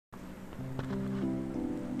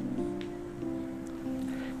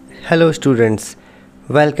Hello students,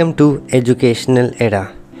 welcome to Educational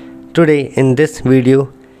Era. Today in this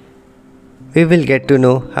video, we will get to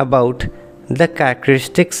know about the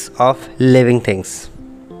characteristics of living things.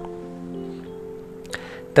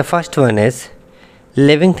 The first one is,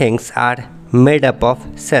 living things are made up of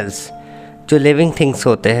cells. जो living things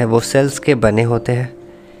होते हैं वो cells के बने होते हैं.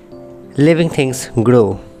 Living things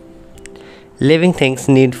grow. Living things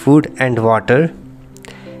need food and water.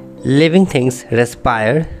 Living things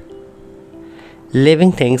respire.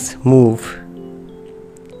 Living things move.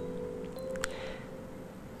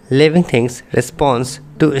 Living things responds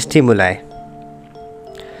to stimuli.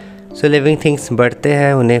 So living things बढ़ते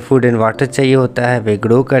हैं, उन्हें फूड एंड वाटर चाहिए होता है, वे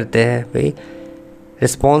ग्रो करते हैं, वे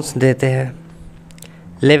रिस्पॉन्स देते हैं.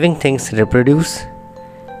 Living things reproduce.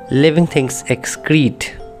 Living things excrete.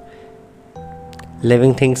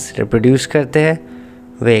 Living things reproduce करते हैं,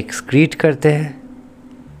 वे एक्सक्रीट करते हैं.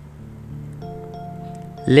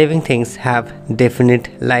 Living things have definite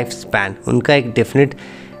life span. उनका एक डेफिनिट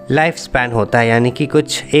लाइफ स्पैन होता है, यानी कि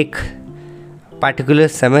कुछ एक पार्टिकुलर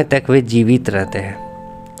समय तक वे जीवित रहते हैं.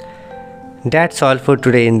 That's all for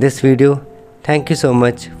today in this video. Thank you so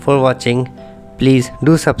much for watching. Please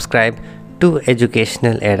do subscribe to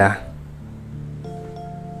Educational Era.